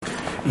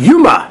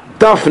Yuma,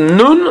 Daf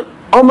Nun,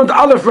 Amud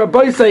Aleph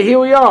Rabbi say, here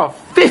we are,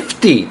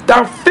 50,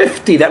 Daf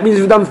 50, that means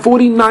we've done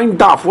 49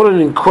 Daf. What an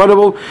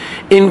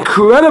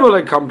incredible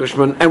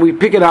accomplishment, and we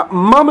pick it up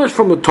mamash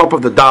from the top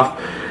of the Daf,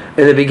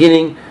 in the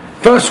beginning.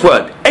 First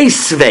word,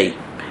 Eisvei.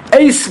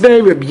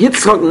 Eisvei, Rabbi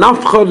Yitzchak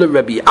Nafcha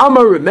Rabbi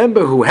Amma,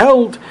 remember who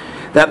held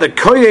that the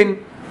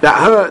Kohen,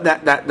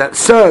 that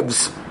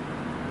serves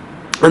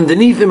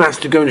underneath him has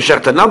to go and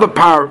shecht another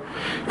par,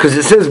 because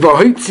it says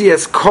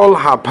v'hoitzies kol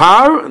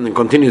hapar, and then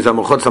continues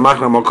amochot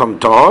samachna mokom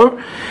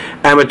tor,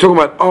 and we're talking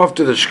about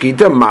after the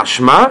shkita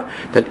mashma,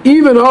 that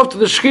even after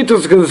the shkita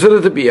is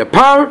considered to be a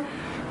par,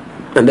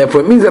 and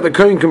therefore it means that the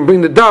kohen can bring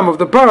the dam of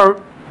the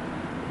par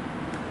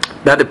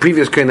that the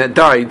previous kohen that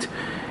died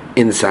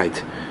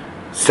inside.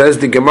 Says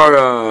the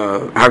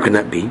Gemara, how can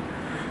that be?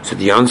 So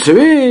the answer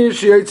is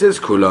sheyitzes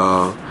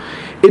kula.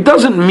 It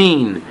doesn't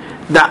mean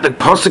that the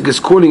pasuk is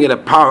calling it a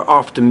par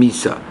after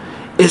Misa.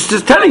 It's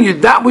just telling you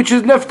that which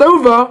is left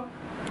over,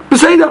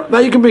 Beseda,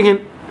 that you can bring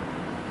in.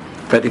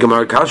 By the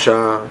Gemara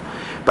Kasha,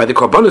 by the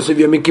Korbanos of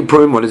Yom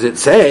Kippurim, what does it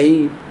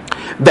say?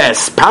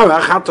 Ves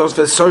para chatos,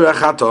 ves soya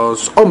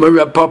chatos,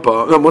 omer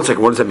papa. No, 1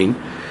 second, what does that mean?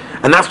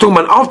 And that's talking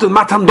about after the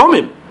Matan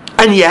Domim.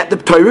 And yet the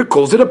Torah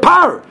calls it a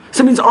par.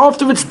 So it means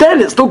after it's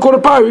dead, it's still called a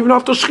par, even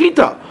after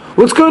Shechita.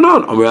 What's going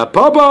on? We're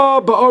talking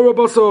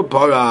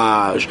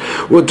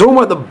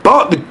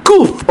about the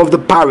goof of the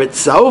par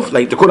itself,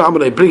 like the Kodah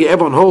Amalei Brigi.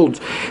 Everyone holds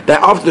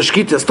that after the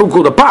Shechita it's still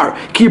called a par.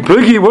 Ki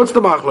Brigi, what's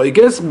the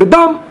machlokes?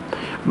 Bedam.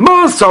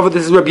 Masav,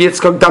 this is Rabbi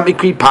Yitzchak Dam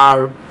Ikri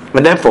Par.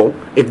 And therefore,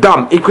 if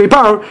Dam Ikri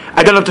Par,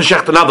 I don't have to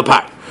shecht another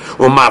par.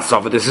 Or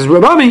Masav, this is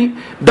Rabami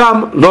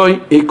Dam Loi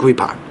Ikri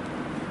Par.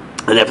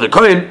 And therefore the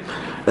Kohen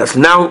that's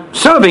now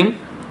serving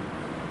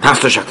has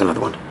to shecht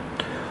another one.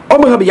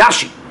 Omer Rabbi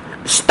Yashi.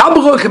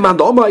 Stabroch man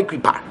the Omer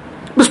Ikri Par.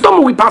 The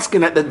stomach we pass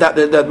in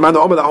that man the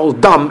Omer that holds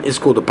dam is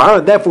called a par,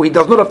 and therefore he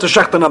does not have to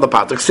shecht another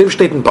par. The Ksiv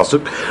steht in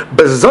Pasuk.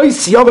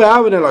 Bezois yave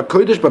haven el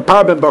hakodesh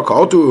bepar ben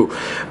bakaotu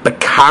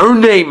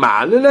bekarnei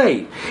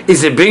ma'alei.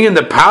 Is it bringing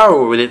the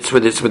power with its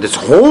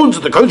horns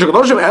of the kodesh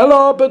kadoshim?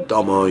 Ela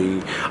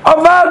bedamai.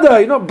 Avada.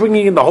 You're not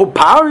bringing in the whole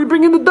power. You're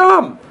bringing the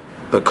dam.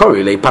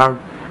 Bekori le par,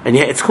 and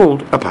yet it's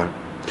called a par.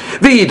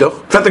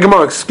 V'yidoch, the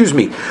Gemara,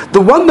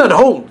 the one that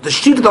holds, the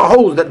sheet that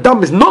holds, that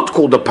dam is not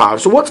called a par.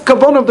 So what's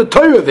kavan of the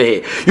Torah over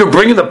here? You're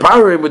bringing the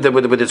power in with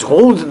its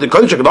horns and the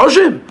kodesh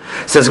kadoshim.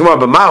 Says Gemara,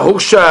 b'ma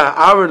huksha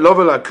Aaron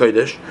lovel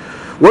hakodesh.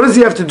 What does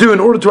he have to do in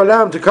order to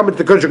allow him to come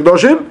into the kodesh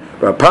kadoshim?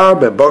 Rapar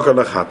ben bakar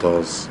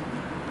lechatos.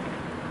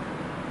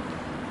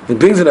 He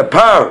brings in a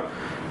par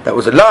that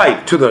was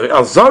alive to the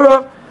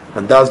alzara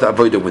and does the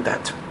avodah with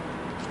that.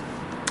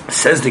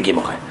 Says the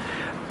Gemara,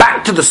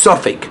 back to the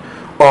suffix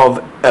of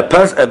a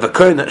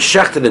kohen that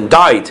shechted and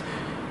died.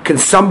 Can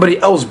somebody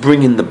else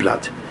bring in the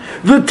blood?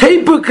 The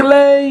teipu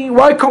klei.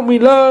 Why can't we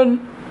learn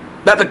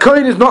that the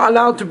kohen is not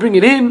allowed to bring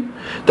it in?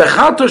 The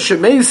chato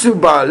shemeisu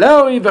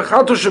ba'alei, the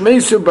chato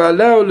shemeisu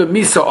ba'alei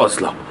lemisa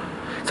osla.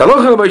 So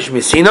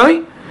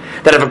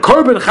that if a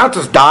korban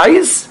chatos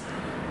dies,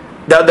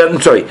 that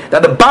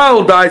the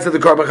baal dies of the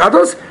korban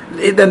chatos,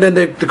 then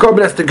the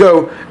korban has to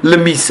go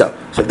lemisa.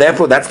 So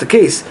therefore, that's the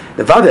case.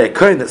 The vade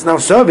kohen that's now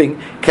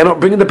serving cannot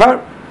bring in the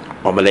power.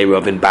 Omalei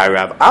Ravin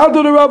Barav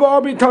Adol Rav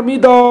Arbi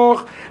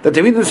Talmidach, that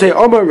they even say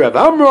Omar Rav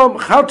Amram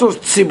Chatos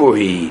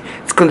Tzibuhi.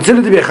 It's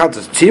considered to be a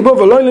Chatos Tzibuh,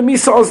 v'loy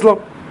lemisa oslo.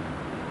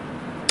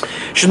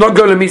 Should not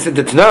go lemisa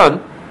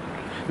d'tnan.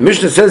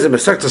 Mishnah says in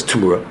Masechtas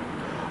Tumura,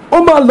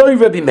 Omar loy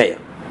Rabbi Meir,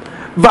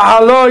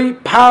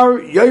 v'haloi par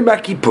Yom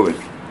Kippurim.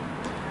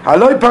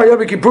 Haloi par Yom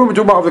Kippurim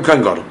to of the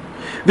Kohen Gadol.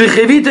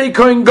 V'chevitei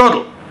Kohen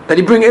Gadol, that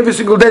he bring every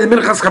single day the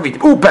Minchas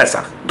Chavitim. U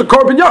Pesach, the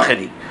Korban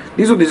Yachidi.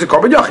 These are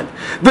Korban Yachid.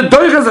 The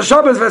doiches a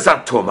Shabbos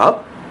v'esat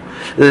Tuma.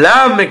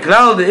 Lav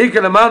meklal the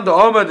ikelaman the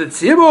Omer the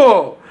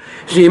Tzibo.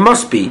 So it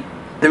must be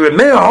the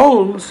Remeir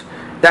holds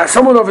that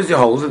someone obviously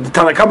holds that the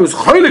Tanakh is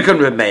cholik on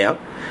Remeir,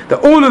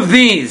 that all of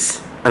these,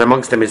 and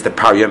amongst them is the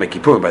Par Yom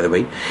Kippur, by the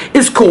way,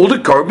 is called a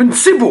Korban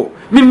Tzibo.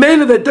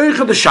 Mimela the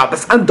doiche the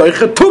Shabbos and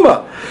doiche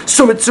Tuma.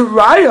 So it's a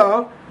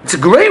raya. It's a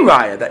great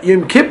raya that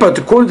Yom Kippur,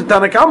 according to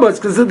Tanakh, is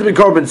considered to be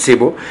Korban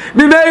Tzibu.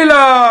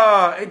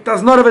 Mimela, it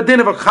does not have a din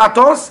of a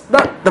chatos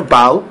that the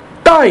Baal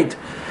died.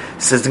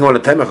 Says the Gemara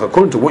Temech,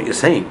 according to what you're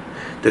saying,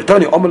 the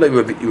Tony Omalei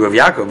Rav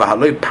Yaakov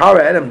v'haloi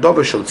para Adam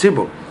dover shel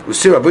Tzibu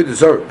usir avodah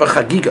zor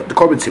b'chagiga the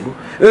Korban Tzibu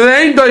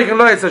ve'ein doichen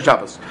lo yaseh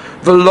Shabbos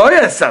v'lo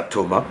yaseh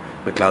Tuma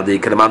meklal the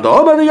Ikelaman the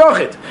Omer the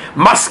Yochid.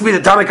 Must be the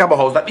Tanakh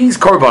holds that these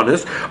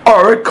korbanos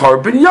are a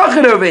Korban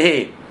Yochid over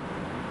here.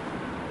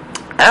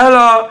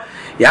 Ella.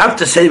 You have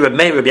to say Rabbi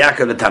Meir, Rabbi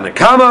Yaakov, the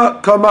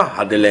Tanakama, Kama,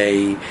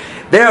 Hadelei.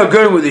 They are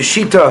going with the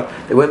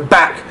Shita. They went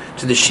back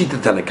to the Shita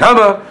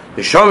Tanakama,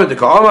 the Shomer, the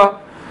Ka'ama.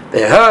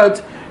 They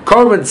heard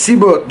Korban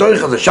Tzibur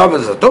Doichas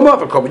Shabbos Atoma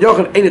for Korban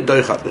Yochid ain't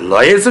Doichas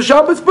Loyes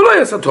Shabbos, but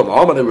Loyes Atoma.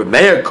 Omer the Rabbi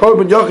Meir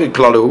Korban Yochid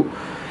Klalu.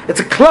 It's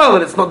a klal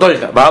and it's not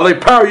Doicha. Ba'aloi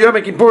par Yom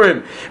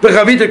Kippurim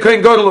v'chavita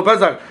Kohen Gadol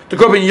u'Pesach to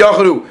Korban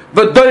Yochid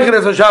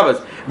v'Doichas es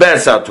Shabbos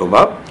v'es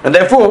Atoma, and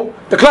therefore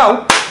the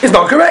klal is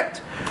not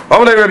correct.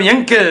 Rabbi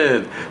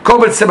Yankiv,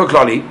 Korban Tzibur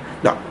Klali,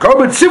 No,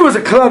 Korban Tzibur is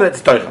a klal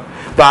that's doicha.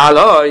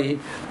 V'aloi,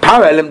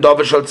 paralem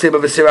dover shal tzibur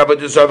v'sirah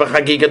v'duzor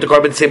v'chagiga to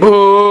Korban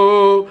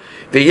Tzibur.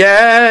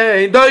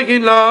 V'yei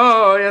doigin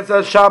lo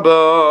yesa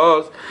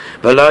Shabbos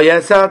v'lo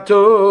yesa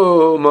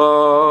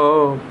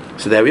Tumah.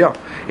 So there we are.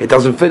 It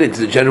doesn't fit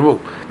into the general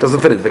rule. It doesn't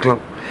fit into the klal.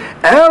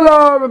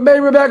 Ella,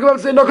 Rebecca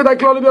say, look at that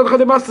klal.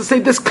 They must say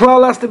this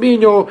klal has to be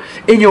in your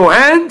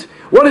hand.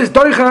 What is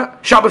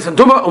doicha, Shabbos and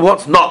Tumah, and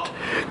what's not?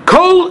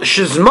 Kol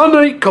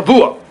shizmanoi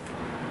kavua.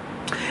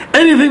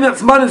 Anything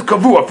that's man is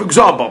kavua. For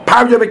example,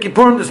 Par Yom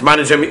Kippurim, this man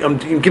is Yom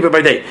Kippur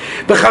by day.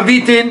 The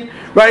Chavitin,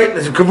 right?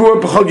 There's a kavua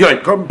b'chol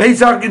yoyim. Korban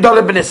Pesach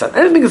Yudale B'Nisan.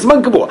 Anything is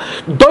man kavua.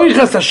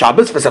 Doicha sa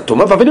Shabbos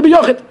v'satumah v'avinu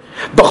b'yochid.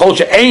 B'chol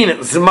she'ein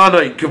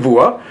zmanoi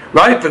kavua.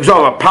 Right? For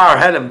example, Par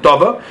Helem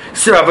Dova,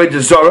 Sirah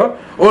Avodah Zorah.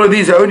 All of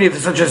these are only if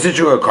there's such a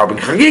situation of Korban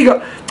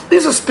Chagiga.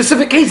 These are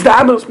specific cases that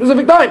happen at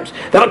specific times.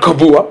 They're not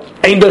kavua.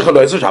 Ein doicha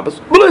lo yisa Shabbos.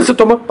 V'lo yisa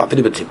Tumah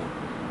v'avinu b'tzibur.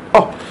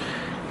 Oh.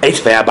 It's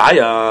fair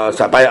Abaya.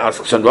 So Abaya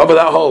asks on Rabba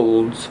that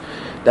holds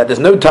that there's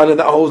no Tana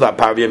that holds that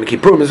Par Yom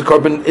Kippurim is a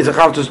korban, is a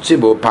chavtos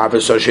tzibur. Par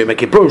v'sosh Yom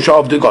Kippurim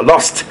shavdu got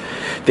lost.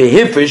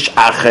 V'hifish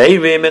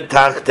achayvim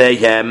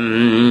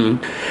tachteihem,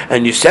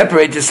 and you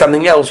separated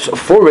something else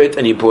for it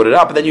and you brought it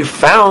up, and then you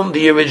found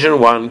the original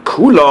one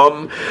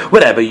kulam,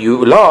 whatever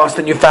you lost,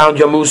 and you found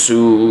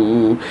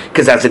yamusu,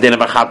 because that's the din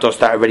of a chavtos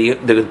that already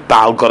the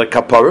Baal got a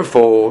kapara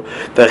for.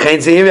 V'chein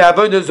zehiv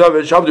avodah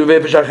zorah shavdu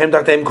v'hifish achayvim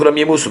tachteihem kulam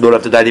yamusu. Don't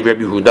have to die to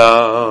Rabbi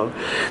Yehuda.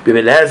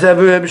 B'melezeh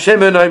v'Reb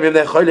Shimon oivim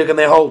they cholik and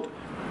they hold.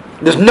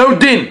 There's no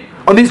din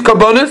on these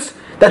karbonos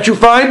that you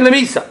find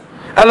lemisa.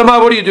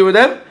 Elamah, what do you do with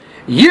them?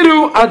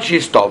 Yiru ad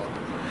shistov.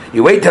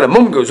 You wait till the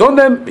mum goes on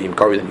them, then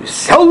you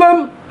sell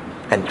them,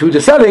 and through the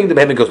selling, the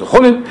behemoth goes to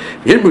chulin.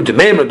 Yirbu the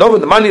meim nadova,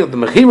 the money of the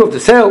mechira of the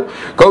sale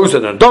goes to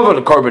the nadova,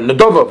 the korban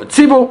nadova of the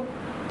tzibur.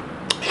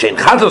 Shein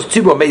chatos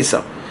tzibur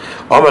meisa.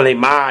 Amalei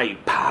mai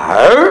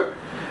par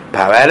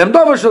elem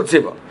dova shel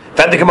tzibur.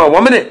 Fanti come on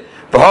 1 minute.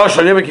 V'ha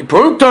shel Yom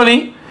Kippurim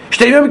tani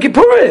shtei Yom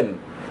Kippurim.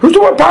 Who's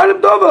the one par elem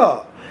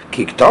dova?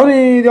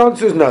 Kiktani, the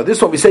answer is no. This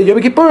is what we say Yom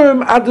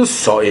Kippurim at the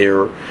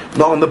soir,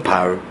 not on the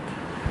power.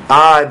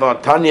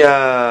 But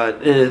Tanya,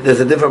 there's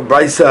a different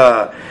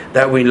brisa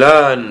that we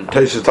learn.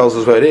 Tosfos tells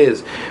us where it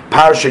is.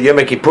 Parsha Yom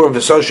Kippurim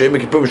v'sosha Yom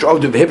Kippurim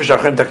sh'ovdu v'hifish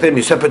achem tachtem.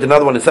 You separate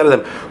another one instead of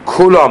them.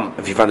 Kulam,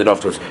 if you find it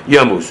afterwards.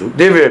 Yamusu.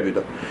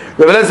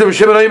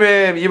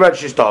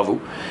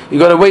 You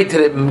got to wait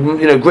till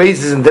it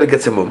grazes until it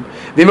gets a mum.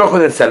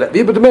 V'imachon and sell it.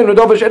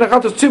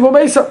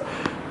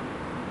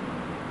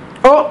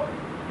 Oh.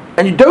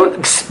 And you don't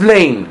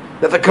explain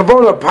that the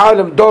kavod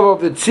parlam dov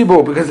of the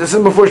tzibur because this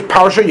is before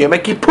Parsha Yom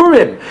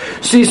Kippurim.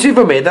 So you see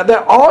for me that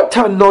there are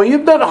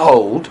tanoim that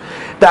hold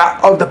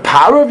that of the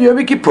power of Yom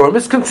Kippurim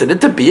is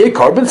considered to be a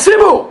korban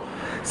tzibur.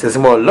 It says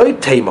more loy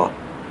tema,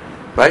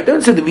 right?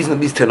 Don't say the reason of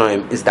these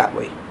tanoim is that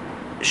way.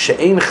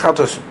 She'ein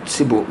chatos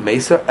tzibur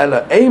mesa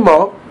ela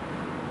ema.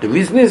 The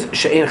reason is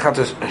she'ein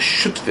chatos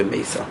shutfim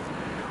mesa.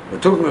 We're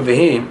talking over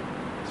here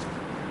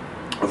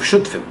of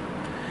shutfim,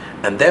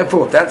 and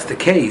therefore, if that's the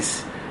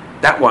case.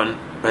 That one,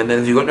 and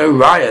then you've got no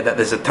raya that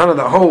there's a ton of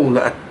the whole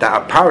that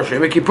a parasha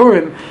Yom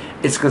Kippurim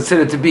is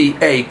considered to be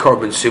a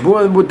korban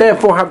sibur and would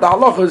therefore have the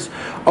halachas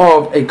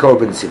of a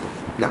korban sibur.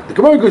 Now the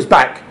Gemara goes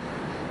back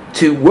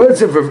to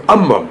words of Rav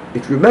Amram.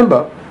 If you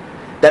remember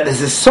that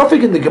there's a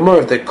suffix in the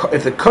Gemara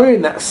if the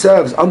kohen that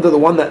serves under the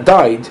one that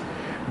died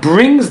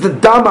brings the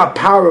dama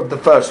power of the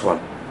first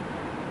one,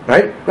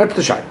 right? That's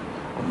the shayla.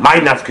 My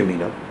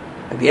nafkamina.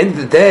 At the end of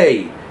the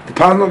day, the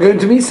power is not going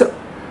to misa.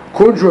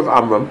 According to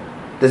Rav Amram.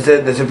 There's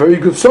a very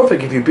good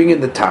suffix if you bring in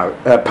the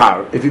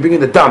power. If you bring in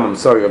the dam,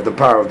 of the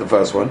power of the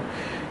first one.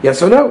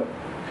 Yes or no?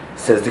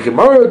 Says the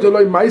Gemara,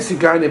 Doloi Maisi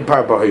Kahanim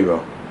Par Bahira.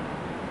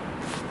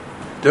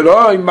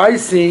 Doloi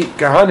Maisi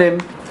Kahanim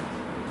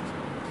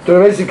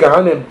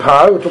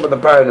Par, we're talking about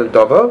the power of the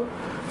Dova,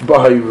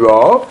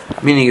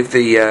 Bahira, meaning if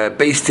the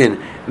Beis Din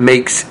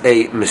makes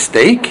a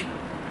mistake,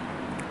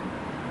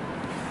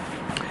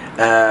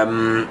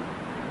 that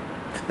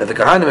the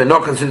Kahanim are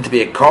not considered to be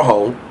a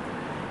Kohol,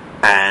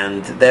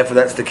 and therefore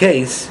that's the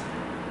case.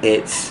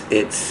 It's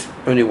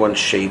only one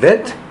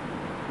shevet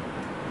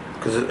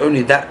because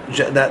only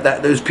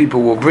that those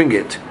people will bring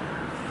it.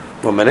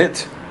 1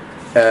 minute.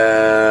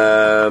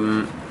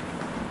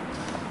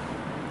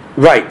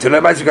 Right. So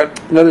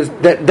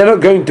they're not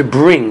going to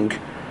bring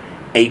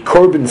a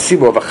korban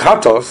sibur of a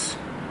chatos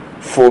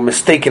for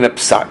mistaking a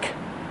psak,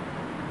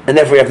 and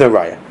therefore we have no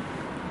raya.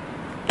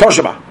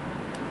 Toshima,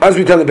 as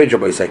we tell the page,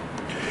 boy say.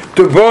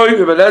 To boy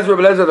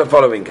the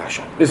following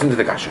kasha. Listen to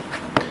the kasha.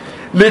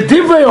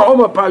 L'divrei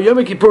ha'omer par Yom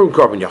Kippurim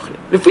korban yachid.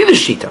 Lefi the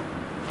shita,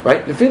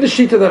 right? Lefi the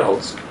shita that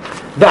holds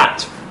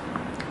that.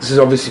 This is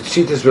obviously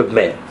shita's Reb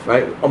Meir,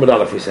 right? Amud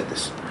Aleph we said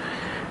this.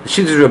 The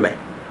shita's Reb Meir,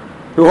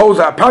 who holds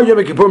that par Yom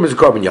Kippurim is a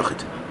korban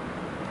yachid.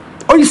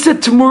 Or you said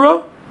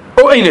tamura,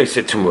 or ain't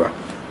said tamura.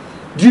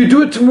 Do you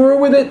do a tamura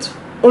with it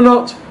or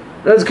not?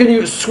 That is, can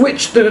you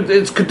switch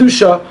its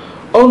kedusha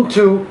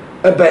onto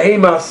a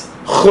behemoth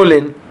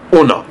chulin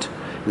or not?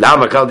 Is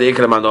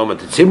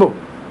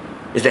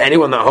there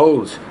anyone that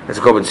holds as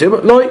a korban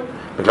tzibur? No.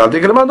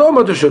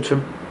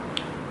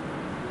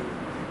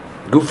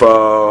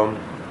 Gufa.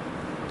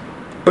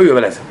 To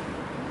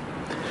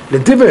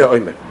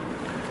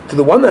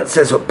the one that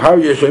says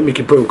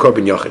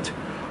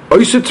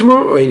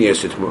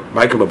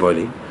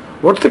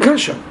what's the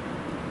kasha?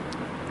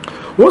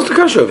 What's the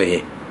kasha over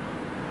here?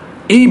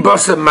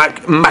 Ibasa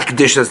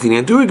makdish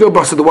asdinian. Do we go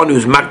basa the one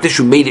who's makdish,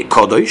 who made it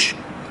kadosh,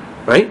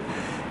 right?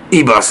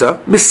 Ibasa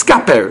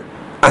miskaper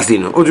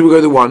asdinian, or do we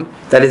go the one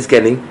that is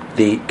getting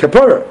the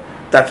kapara?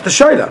 That's the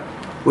shaila.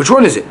 Which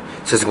one is it?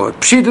 Says the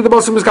Pshita the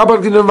basa miskaper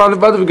asdinian.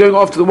 We're going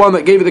off to the one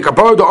that gave you the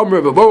kapara, the Amr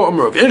of Abo,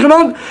 Amr of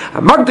Yechanan,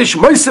 and makdish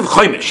moisev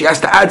choimish. He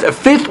has to add a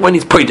fifth when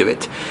he's paid of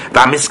it.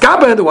 But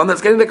miskaper, the one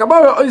that's getting the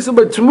kapara, oisem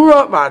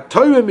b'tumura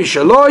va'atoyre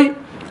mishaloi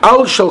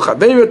al shel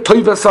chaveira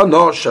toiva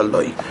sana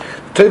shaloi.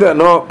 Tova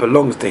no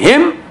belongs to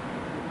him,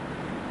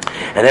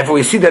 and therefore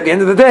we see that at the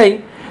end of the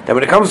day, that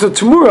when it comes to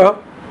Tumura,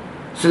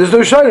 so there's no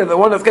shayla. The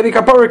one that's getting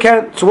kapara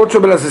can't. So what's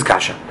Rebbe Lez's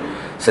kasha?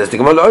 Says the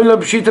Gemara, "Olam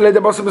b'shita le'de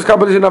basa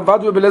b'skapar is in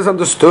avad Rebbe Lez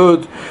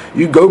understood.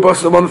 You go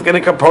basa the one that's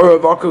getting kapara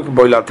of Akuk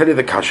Boila." I'll tell you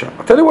the kasha.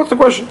 I'll tell you what's the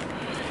question.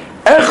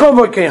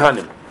 Echav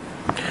v'kehanim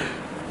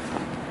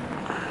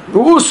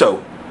who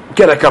also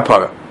get a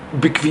kapara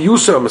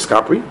b'kviyusa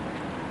miskapri.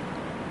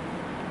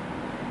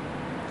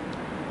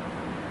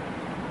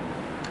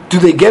 Do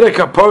they get a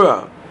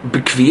kapara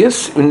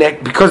b'kviyas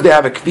because they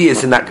have a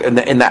kviyas in that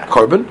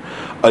korban?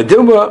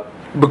 Adilma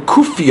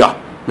b'kufia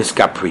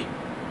miskapri,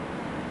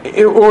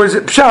 or is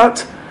it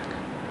pshat?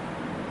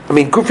 I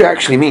mean, kufia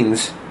actually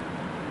means.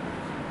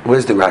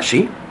 Where's the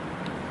Rashi?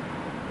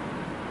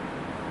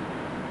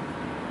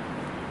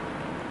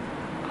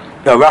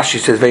 No, Rashi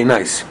says very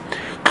nice.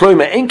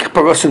 Kloima ein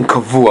kaparasin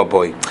kavua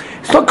boy.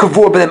 It's not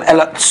kavua, but them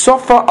ela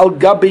sofa al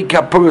gabi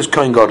kaparas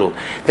kohen gadol.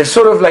 They're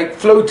sort of like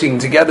floating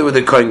together with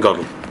the kohen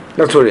gadol.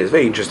 That's what it is.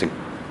 Very interesting.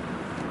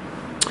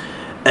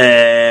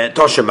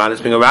 Toshaman is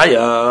being a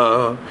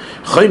raya.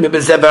 Choyme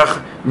bezevach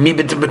mi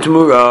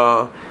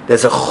b'temura.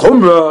 There's a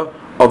chumrah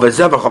of a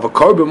zevach of a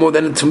korban more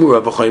than a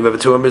temura. V'choyme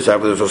b'temura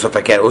bezevach. There's also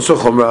faket. Also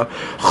chumrah.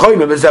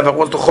 Choyme bezevach.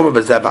 What's the chumrah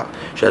bezevach?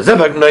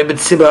 Shazevach noi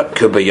b'tziba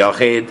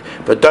kubayachid.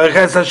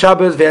 V'torches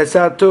haShabbos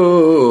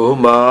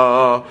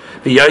v'yasatuma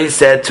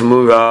v'yayset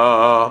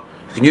temura.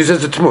 You can use it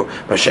as a temura.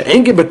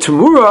 Masha'enke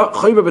b'temura,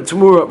 choyme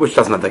b'temura, which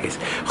doesn't have that case.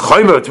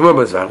 Choyme b'temura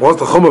b'zevach. What's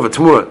the chumrah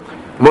b'temura?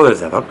 More than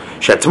zevach.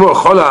 She'temura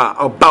chola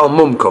al bal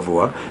mum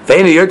kavua.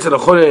 Ve'ena yotze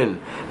l'cholin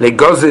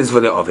legozes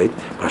v'le'ovid.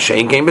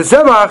 Masha'enke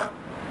b'zevach.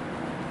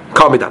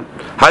 Calm me down.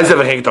 How is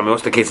zevach hektam?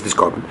 What's the case of this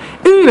korban?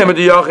 Ine med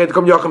yachid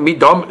kom yachid mi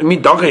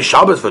dach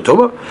Shabbos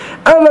v'tumah.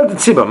 Ela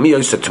d'tziba mi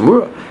yotze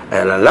temura.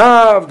 Ela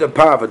lav the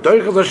power of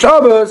doiches of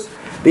Shabbos.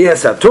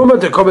 V'yasa tumah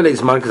to korban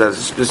leizman because that's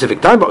a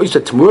specific time. But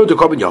yotze temura to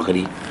korban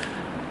yachidi.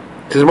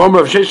 Says Mom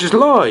Rav Sheshes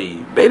lie.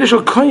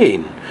 Beidashal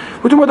Koyin.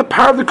 We're talking about the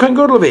power of the Kohen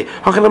Gadol.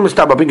 How can I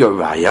stop up and go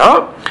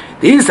raya?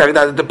 These say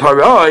that the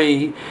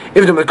parai,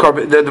 if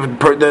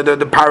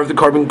the power of the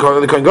Kohen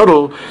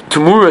Gadol,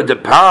 Tumura the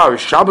power,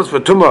 Shabbos for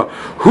Tumah.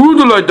 Who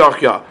do like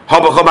Dachya?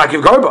 Habachal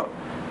Makiv Garba.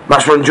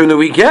 Mashron during the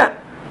week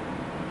yet.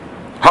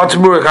 How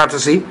Tumura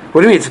Chatasi?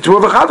 What do you mean? It's a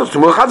Tumura Chatos.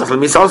 Tumura Chatos. Let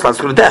me say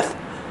let's go to death.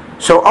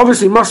 So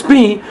obviously, it must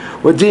be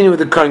we're dealing with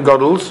the Kohen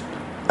Gadol's.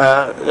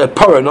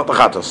 Paro, not the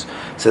Chatos.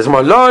 Says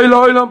my loy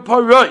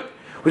paro.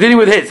 We're dealing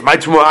with his. My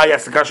Tumura,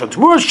 yes, the Kasha.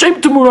 Tumura,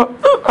 shame Tumura.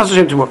 That's a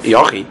shame Tumura.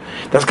 Yachi.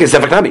 That's case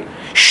Zevach Nami.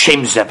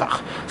 Shame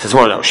Zevach. Says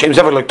well, no. Shame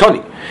Zevach like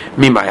Tony.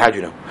 Mimai, how do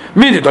you know?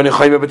 Midi Tony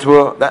Chayme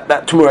Tumura.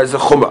 That Tumura is the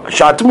Chumra.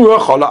 Sha Tumura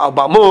Chola Al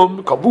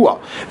Bamum Kabua.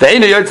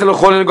 Ve'ina Yotzel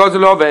Cholin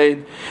Gozel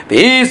Oveid.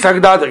 Ve'is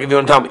Sagdad. If you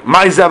want to tell me,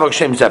 my Zevach,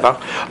 shame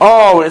Zevach.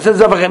 Oh, when it says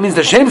Zevach, it means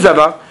the shame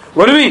Zevach.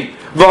 What do you mean?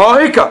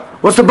 Va'ika.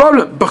 What's the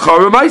problem?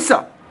 Bechara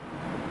Maisa.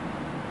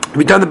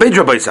 We turn the page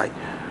Rabbi side.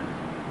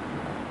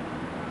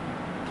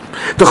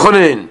 The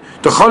Chonin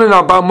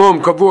Abba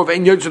Mum Kavu of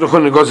Ein Yotze the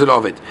Chonin goes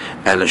of it.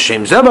 And a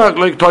Shem Zevach,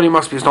 like Tony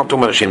must be, it's not talking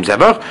about a Shem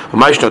Zevach.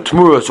 Ma'ishna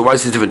Tumura, so why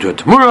is it different to a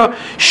Tumura?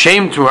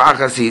 Shem Tumura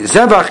Achasi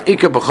Zevach,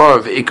 Ika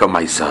Bechor, Ika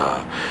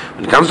Maisa.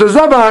 When it comes to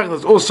Zevach,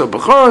 there's also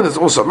Bechor, there's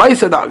also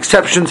Maisa, there are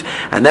exceptions,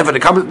 and therefore the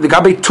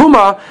Gabi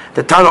Tuma,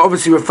 the Tana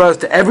obviously refers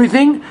to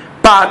everything,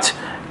 but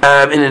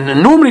in a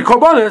normally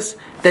Korbanos,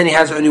 then he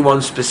has only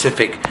one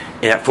specific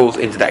that falls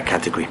into that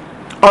category.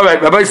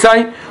 Alright, Rabbi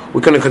Sai,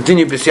 we're going to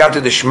continue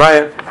B'siyata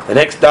D'Shmaya, the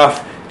next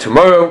daf,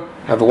 tomorrow.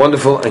 Have a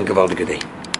wonderful and gewaldige day.